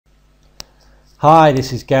Hi,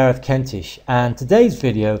 this is Gareth Kentish, and today's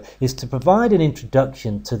video is to provide an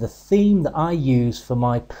introduction to the theme that I use for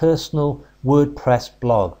my personal WordPress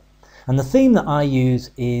blog. And the theme that I use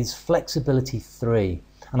is Flexibility 3,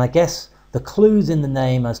 and I guess the clue's in the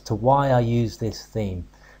name as to why I use this theme,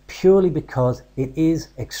 purely because it is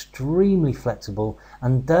extremely flexible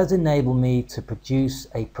and does enable me to produce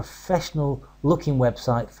a professional looking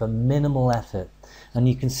website for minimal effort. And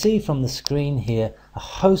you can see from the screen here a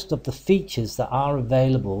host of the features that are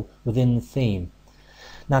available within the theme.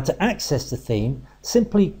 Now, to access the theme,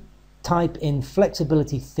 simply type in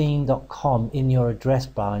flexibilitytheme.com in your address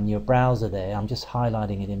bar in your browser there. I'm just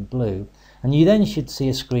highlighting it in blue, and you then should see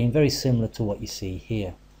a screen very similar to what you see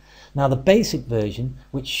here. Now, the basic version,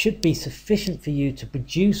 which should be sufficient for you to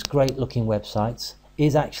produce great looking websites,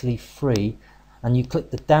 is actually free, and you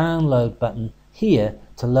click the download button here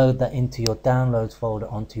to load that into your downloads folder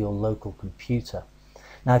onto your local computer.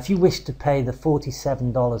 Now, if you wish to pay the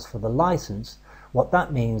 $47 for the license, what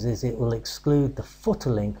that means is it will exclude the footer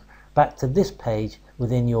link back to this page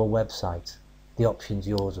within your website. The option's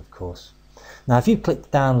yours, of course. Now, if you click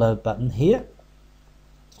the download button here,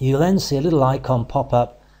 you'll then see a little icon pop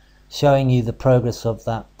up showing you the progress of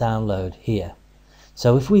that download here.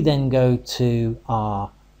 So if we then go to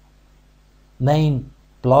our main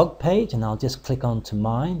blog page, and I'll just click on to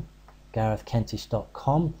mine,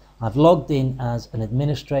 garethkentish.com. I've logged in as an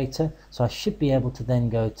administrator, so I should be able to then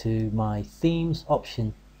go to my themes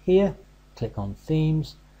option here, click on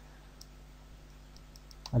themes,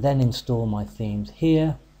 and then install my themes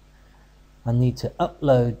here. I need to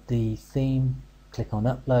upload the theme, click on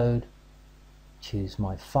upload, choose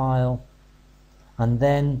my file, and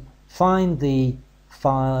then find the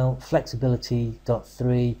file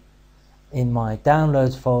flexibility.3 in my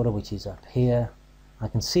downloads folder, which is up here. I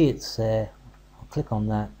can see it's there. I'll click on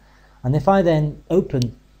that, and if I then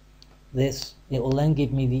open this, it will then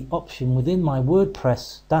give me the option within my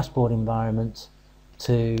WordPress dashboard environment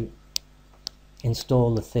to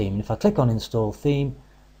install the theme. And if I click on install theme,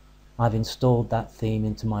 I've installed that theme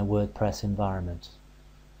into my WordPress environment.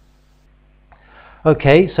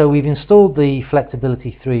 Okay, so we've installed the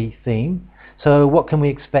Flexibility 3 theme. So what can we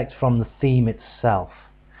expect from the theme itself?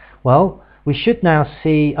 Well, we should now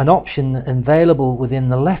see an option available within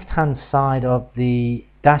the left-hand side of the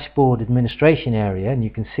dashboard administration area, and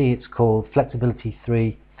you can see it's called Flexibility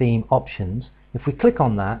 3 Theme Options. If we click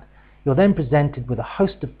on that, you're then presented with a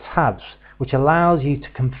host of tabs which allows you to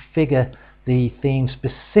configure the theme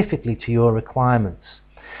specifically to your requirements.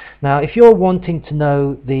 Now, if you're wanting to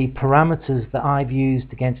know the parameters that I've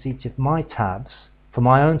used against each of my tabs for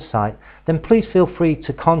my own site, then please feel free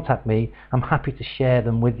to contact me. I'm happy to share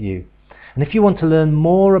them with you. And if you want to learn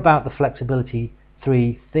more about the Flexibility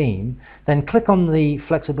 3 theme, then click on the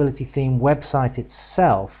Flexibility theme website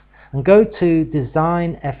itself and go to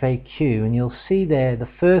Design FAQ, and you'll see there the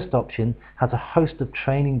first option has a host of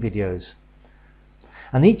training videos.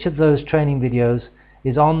 And each of those training videos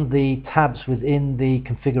is on the tabs within the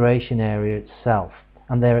configuration area itself,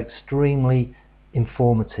 and they're extremely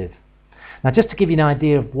informative. Now, just to give you an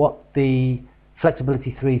idea of what the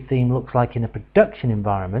Flexibility 3 theme looks like in a production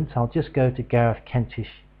environment, I'll just go to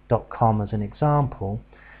garethkentish.com as an example.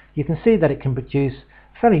 You can see that it can produce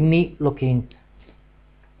a fairly neat looking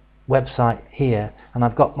website here, and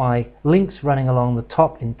I've got my links running along the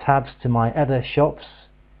top in tabs to my other shops.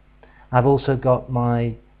 I've also got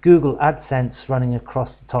my Google AdSense running across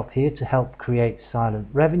the top here to help create silent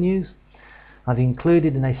revenues. I've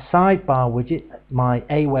included in a sidebar widget my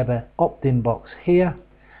Aweber opt-in box here,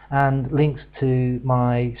 and links to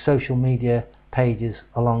my social media pages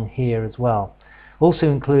along here as well. Also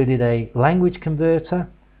included a language converter,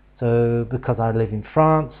 so because I live in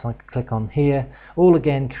France, I can click on here, all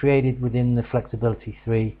again created within the Flexibility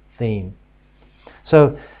 3 theme.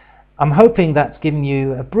 So I'm hoping that's given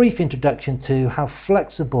you a brief introduction to how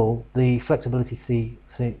flexible the Flexibility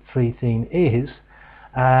 3 theme is,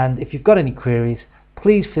 and if you've got any queries,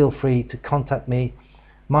 please feel free to contact me.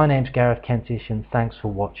 My name's Gareth Kentish, and thanks for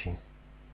watching.